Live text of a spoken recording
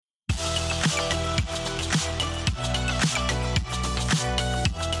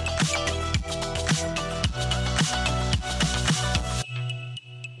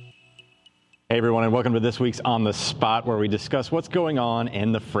Hey everyone, and welcome to this week's On the Spot, where we discuss what's going on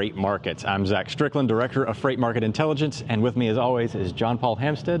in the freight markets. I'm Zach Strickland, Director of Freight Market Intelligence, and with me as always is John Paul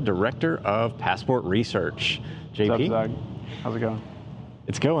Hamstead, Director of Passport Research. JP? What's up, Zach? How's it going?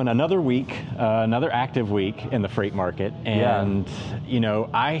 It's going. Another week, another active week in the freight market. And, you know,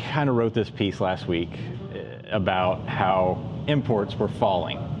 I kind of wrote this piece last week about how imports were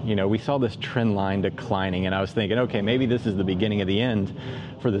falling. You know, we saw this trend line declining, and I was thinking, okay, maybe this is the beginning of the end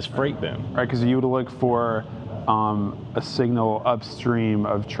for this freight boom. Right, because you would look for a signal upstream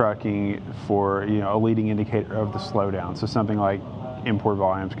of trucking for, you know, a leading indicator of the slowdown. So something like import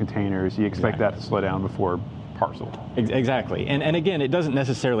volumes, containers, you expect that to slow down before parcel. Exactly. And again, it doesn't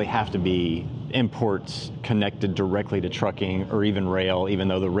necessarily have to be imports connected directly to trucking or even rail, even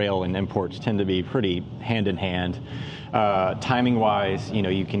though the rail and imports tend to be pretty hand in hand. Timing wise, you know,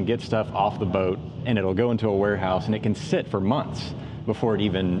 you can get stuff off the boat and it'll go into a warehouse and it can sit for months before it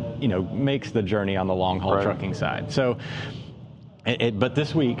even, you know, makes the journey on the long haul trucking side. So, but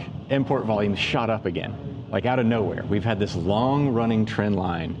this week, import volumes shot up again, like out of nowhere. We've had this long running trend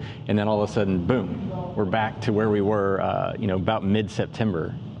line, and then all of a sudden, boom, we're back to where we were, you know, about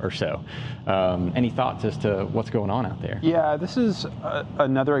mid-September or so. Any thoughts as to what's going on out there? Yeah, this is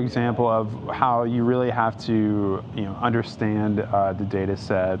another example of how you really have to, you know, understand the data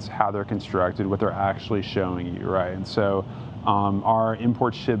sets, how they're constructed, what they're actually showing you, right? And so our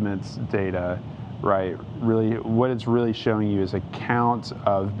import shipments data, right, really what it's really showing you is a count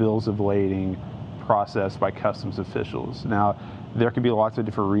of bills of lading processed by customs officials. Now, there could be lots of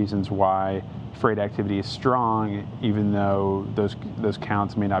different reasons why freight activity is strong, even though those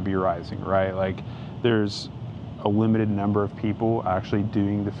counts may not be rising, right? Like, there's a limited number of people actually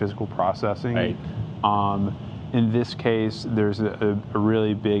doing the physical processing. Right. In this case, there's a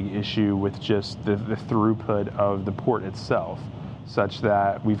really big issue with just the throughput of the port itself, such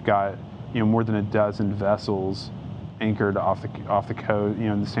that we've got, you know, more than a dozen vessels anchored off the coast, you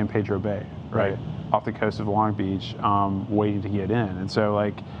know, in the San Pedro Bay, right? Off the coast of Long Beach, waiting to get in. And so,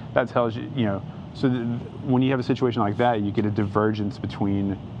 like, that tells you, you know, so when you have a situation like that, you get a divergence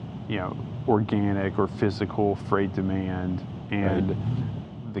between, you know, organic or physical freight demand and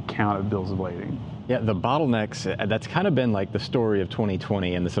the count of bills of lading. Yeah, the bottlenecks, that's kind of been like the story of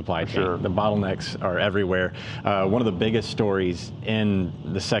 2020 in the supply chain. Sure. The bottlenecks are everywhere. One of the biggest stories in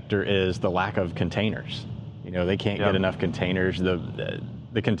the sector is the lack of containers. You know, they can't get enough containers.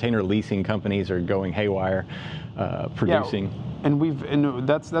 The container leasing companies are going haywire, producing. Yeah, and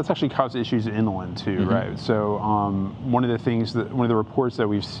that's actually caused issues inland too, right? So one of the reports that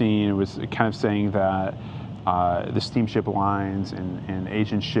we've seen was kind of saying that the steamship lines and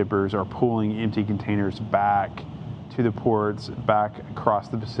Asian shippers are pulling empty containers back to the ports, back across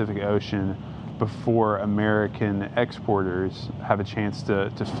the Pacific Ocean, before American exporters have a chance to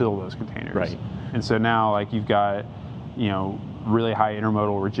fill those containers. Right. And so now, like, you've got, you know, really high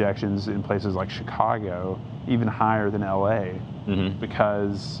intermodal rejections in places like Chicago, even higher than LA,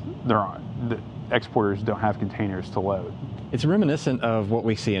 because the exporters don't have containers to load. It's reminiscent of what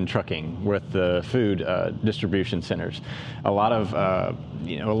we see in trucking with the food distribution centers. A lot of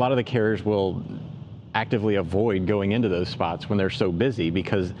the carriers will actively avoid going into those spots when they're so busy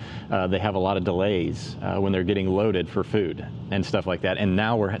because they have a lot of delays when they're getting loaded for food and stuff like that. And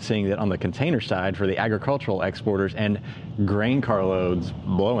now we're seeing that on the container side for the agricultural exporters, and grain carloads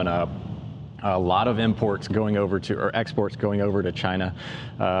blowing up. A lot of exports going over to China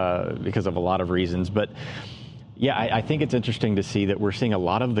because of a lot of reasons. But yeah, I think it's interesting to see that we're seeing a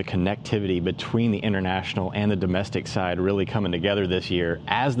lot of the connectivity between the international and the domestic side really coming together this year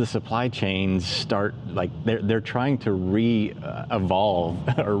as the supply chains start, like, they're trying to evolve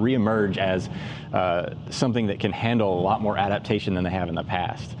or reemerge as something that can handle a lot more adaptation than they have in the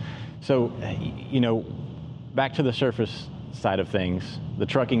past. So, you know, back to the surface side of things, the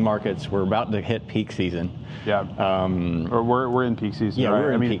trucking markets, we're about to hit peak season. Yeah, we're in peak season. Yeah, right?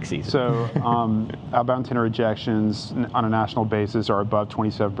 we're in peak season. So outbound tender rejections on a national basis are above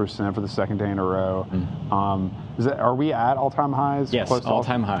 27% for the second day in a row. Are we at all-time highs? Yes,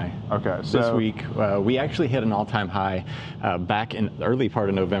 all-time high. Okay, so this week we actually hit an all-time high back in the early part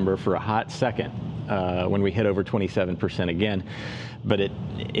of November for a hot second when we hit over 27% again, but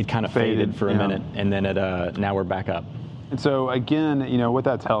it kind of faded for a minute, and then now we're back up. And so again, you know, what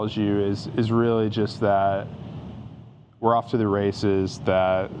that tells you is really just that we're off to the races,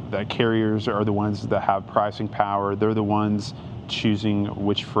 that carriers are the ones that have pricing power. They're the ones choosing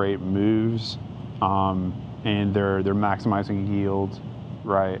which freight moves, and they're maximizing yield,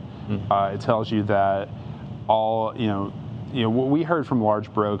 right? It tells you that all, you know, what we heard from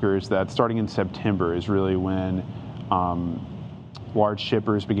large brokers that starting in September is really when large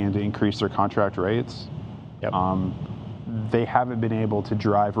shippers began to increase their contract rates, Yep. they haven't been able to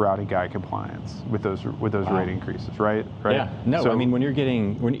drive routing guide compliance with those rate increases, right? Yeah. No, So, I mean, when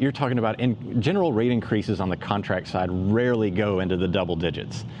you're talking about in general rate increases on the contract side rarely go into the double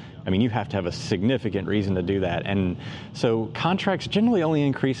digits. I mean, you have to have a significant reason to do that. And so contracts generally only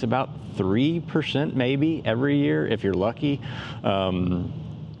increase about 3% maybe every year if you're lucky.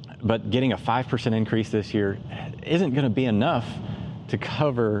 But getting a 5% increase this year isn't going to be enough to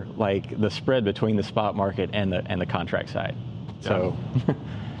cover like the spread between the spot market and the contract side. Yeah. So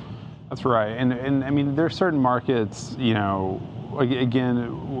that's right. And I mean, there are certain markets, you know,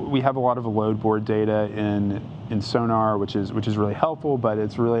 again, we have a lot of load board data in Sonar, which is really helpful, but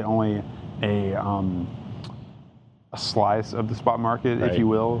it's really only a slice of the spot market, right. if you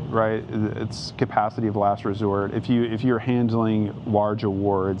will, right? It's capacity of last resort. If you're handling large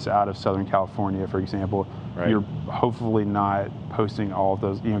awards out of Southern California, for example, right. you're hopefully not posting all of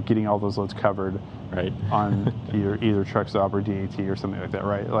those, you know, getting all those loads covered right. on either truck stop or DAT or something like that,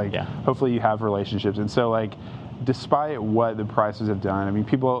 right? Like, yeah. hopefully you have relationships, and so like, despite what the prices have done, I mean,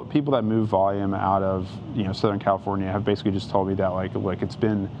 people that move volume out of, you know, Southern California have basically just told me that like, look, it's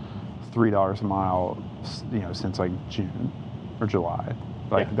been $3 a mile, you know, since like June or July.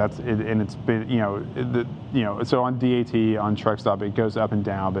 Like yeah. that's it, and it's been, you know, so on DAT, on truck stop, it goes up and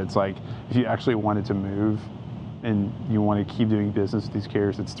down, but it's like if you actually wanted to move and you want to keep doing business with these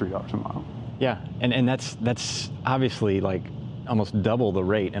carriers, it's $3 a mile. Yeah, and that's obviously like almost double the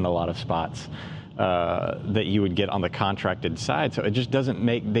rate in a lot of spots that you would get on the contracted side. So it just doesn't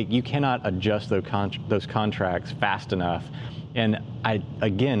make that you cannot adjust those contracts fast enough. And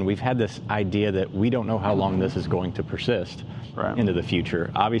we've had this idea that we don't know how long this is going to persist right. into the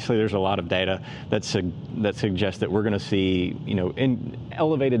future. Obviously, there's a lot of data that suggests that we're going to see, you know, in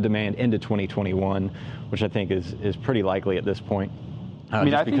elevated demand into 2021, which I think is pretty likely at this point. I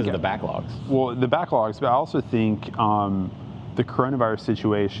mean, just because of the backlogs. Well, the backlogs, but I also think the coronavirus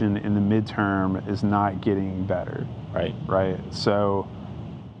situation in the midterm is not getting better. Right. Right. So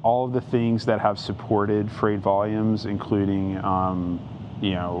all of the things that have supported freight volumes, including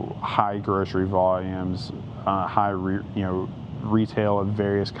you know, high grocery volumes, retail of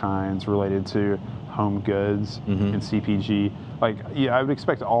various kinds related to home goods mm-hmm. and CPG, like, yeah, I would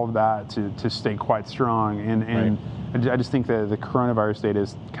expect all of that to stay quite strong. And right. I just think that the coronavirus data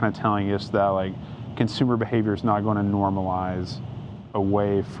is kind of telling us that like consumer behavior is not going to normalize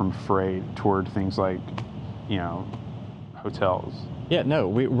away from freight toward things like, you know, hotels. Yeah, no,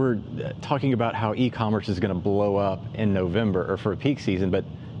 we're talking about how e-commerce is going to blow up in November or for a peak season, but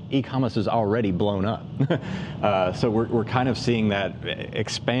e-commerce is already blown up. So we're kind of seeing that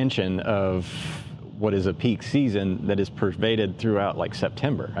expansion of what is a peak season that is pervaded throughout like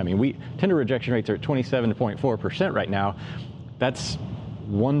September. I mean, tender rejection rates are at 27.4% right now. That's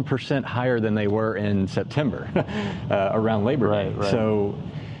 1% higher than they were in September around Labor Day. Right. So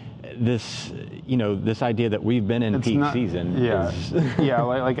this, you know, this idea that we've been in peak season. Yeah, is yeah.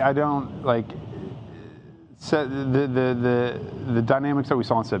 Like I don't like. So the dynamics that we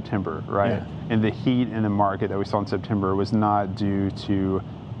saw in September, right, yeah. and the heat in the market that we saw in September was not due to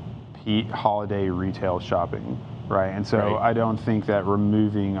peak holiday retail shopping, right? And so right. I don't think that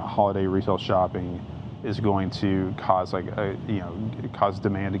removing holiday retail shopping is going to cause cause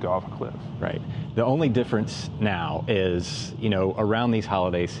demand to go off a cliff. Right. The only difference now is, you know, around these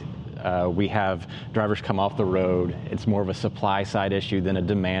holidays, we have drivers come off the road. It's more of a supply side issue than a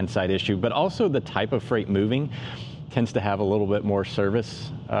demand side issue, but also the type of freight moving tends to have a little bit more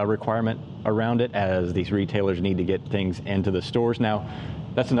service requirement around it as these retailers need to get things into the stores. Now,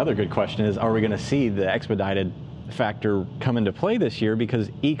 that's another good question is, are we going to see the expedited factor come into play this year? Because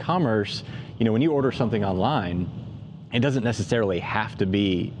e-commerce, you know, when you order something online, it doesn't necessarily have to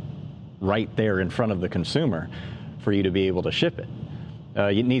be right there in front of the consumer for you to be able to ship it.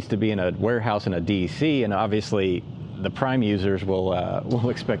 It needs to be in a warehouse in a DC, and obviously the prime users will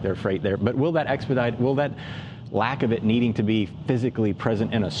expect their freight there. But will that lack of it needing to be physically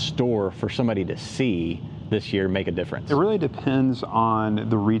present in a store for somebody to see this year make a difference? It really depends on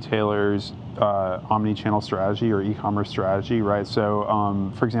the retailer's omni-channel strategy or e-commerce strategy, right?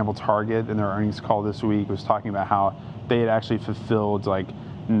 So, for example, Target in their earnings call this week was talking about how they had actually fulfilled like,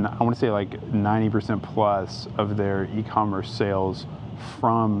 I want to say like 90% plus of their e-commerce sales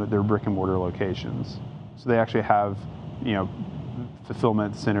from their brick and mortar locations. So they actually have, you know,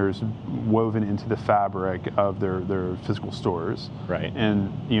 fulfillment centers woven into the fabric of their physical stores. Right.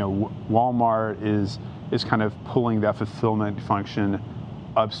 And, you know, Walmart is kind of pulling that fulfillment function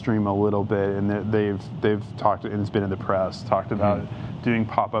upstream a little bit, and they've talked, and it's been in the press, talked about doing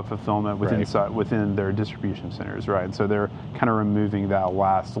pop-up fulfillment within their distribution centers, right? And so they're kind of removing that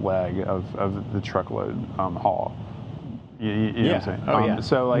last leg of the truckload haul. You know what I'm saying? Oh, yeah.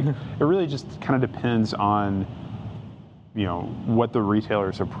 So like, it really just kind of depends on, what the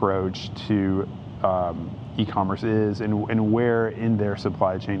retailer's approach to e-commerce is, and where in their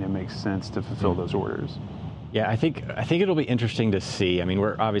supply chain it makes sense to fulfill those orders. Yeah, I think it'll be interesting to see. I mean,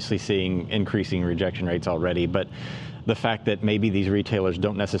 we're obviously seeing increasing rejection rates already, but the fact that maybe these retailers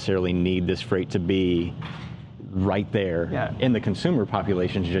don't necessarily need this freight to be right there in the consumer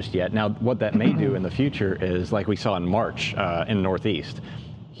populations just yet. Now, what that may do in the future is, like we saw in March in Northeast,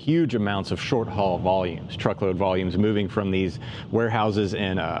 huge amounts of short haul volumes, truckload volumes moving from these warehouses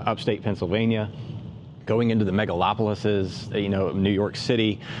in upstate Pennsylvania, going into the megalopolises, New York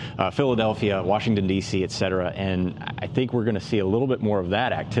City, Philadelphia, Washington, D.C., et cetera. And I think we're going to see a little bit more of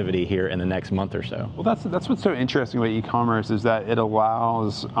that activity here in the next month or so. Well, that's what's so interesting about e-commerce, is that it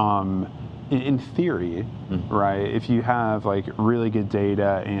allows, in theory, right, if you have like really good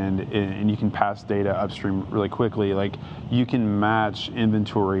data and you can pass data upstream really quickly, like you can match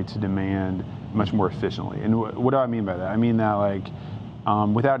inventory to demand much more efficiently. And what do I mean by that? I mean that like,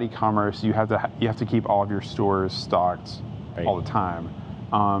 without e-commerce, you have to keep all of your stores stocked all the time.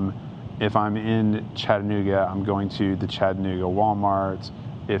 If I'm in Chattanooga, I'm going to the Chattanooga Walmart.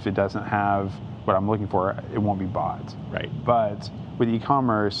 If it doesn't have what I'm looking for, it won't be bought. Right. But with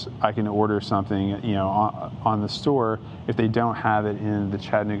e-commerce, I can order something, on the store. If they don't have it in the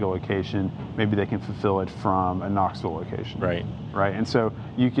Chattanooga location, maybe they can fulfill it from a Knoxville location. Right. Right. And so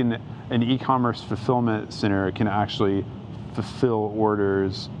an e-commerce fulfillment center can actually fulfill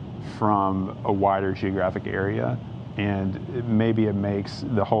orders from a wider geographic area, and maybe it makes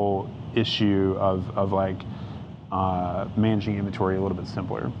the whole issue of managing inventory a little bit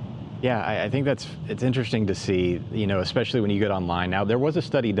simpler. Yeah, I think it's interesting to see, especially when you get online. Now, there was a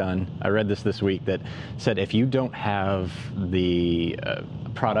study done, I read this week, that said if you don't have the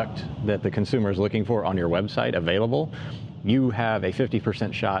product that the consumer is looking for on your website available, you have a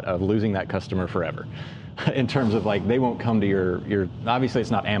 50% shot of losing that customer forever. In terms of they won't come to your obviously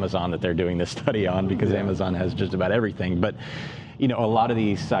it's not Amazon that they're doing this study on, because Amazon has just about everything. But, a lot of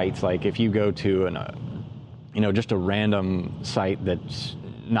these sites, like if you go to just a random site that's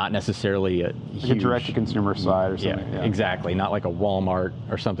not necessarily a huge, a direct-to-consumer site or something. Yeah, exactly. Not like a Walmart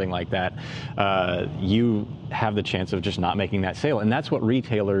or something like that. You have the chance of just not making that sale. And that's what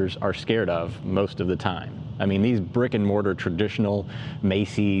retailers are scared of most of the time. I mean, these brick and mortar traditional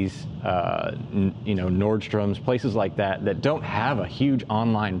Macy's, Nordstrom's, places like that don't have a huge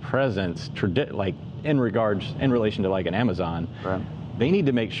online presence, in relation to like an Amazon. Right. They need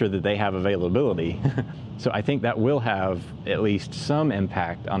to make sure that they have availability. So I think that will have at least some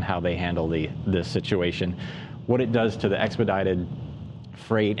impact on how they handle this situation. What it does to the expedited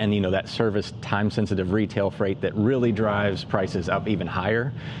freight and that service time-sensitive retail freight that really drives prices up even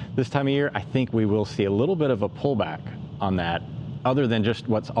higher this time of year, I think we will see a little bit of a pullback on that, other than just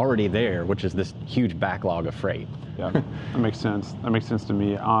what's already there, which is this huge backlog of freight. Yeah, that makes sense. That makes sense to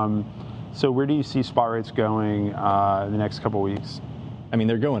me. So where do you see spot rates going in the next couple of weeks? I mean,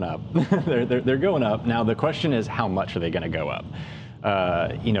 they're going up. they're going up. Now, the question is, how much are they going to go up?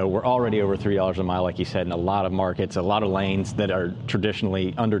 We're already over $3 a mile, like you said, in a lot of markets, a lot of lanes that are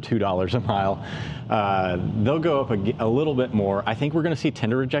traditionally under $2 a mile. They'll go up a little bit more. I think we're going to see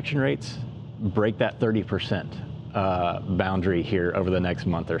tender rejection rates break that 30% boundary here over the next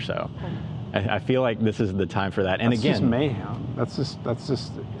month or so. I feel like this is the time for that. And that's again, just mayhem. That's just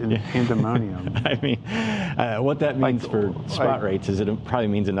pandemonium. I mean, what that means for spot rates is it probably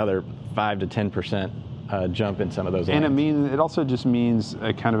means another 5 to 10% jump in some of those lanes. And it also just means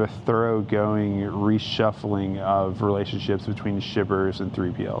a kind of a thoroughgoing reshuffling of relationships between shippers and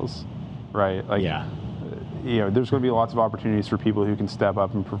 3PLs, right? There's going to be lots of opportunities for people who can step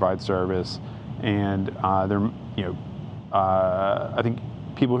up and provide service, and I think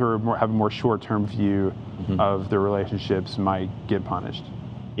people who have a more short-term view of their relationships might get punished.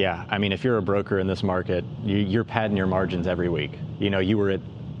 Yeah, I mean, if you're a broker in this market, you're padding your margins every week. You were at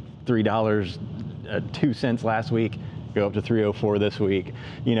 $3.02 last week, go up to $3.04 this week.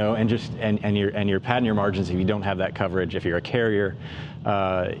 And you're padding your margins if you don't have that coverage. If you're a carrier,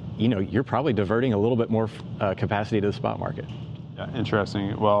 you're probably diverting a little bit more capacity to the spot market. Yeah,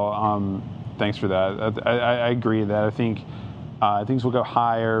 interesting. Well, thanks for that. I agree that I think things will go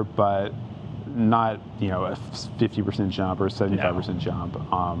higher, but not a 50% jump or a 75% jump.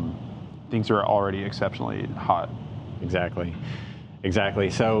 Things are already exceptionally hot. Exactly.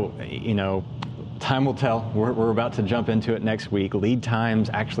 So Time will tell. We're about to jump into it next week. Lead times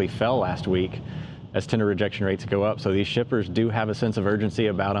actually fell last week as tender rejection rates go up. So these shippers do have a sense of urgency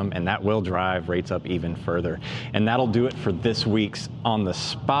about them, and that will drive rates up even further. And that'll do it for this week's On the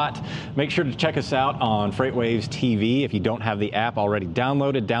Spot. Make sure to check us out on FreightWaves TV. If you don't have the app already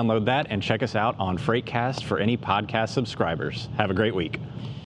downloaded, download that, and check us out on FreightCast for any podcast subscribers. Have a great week.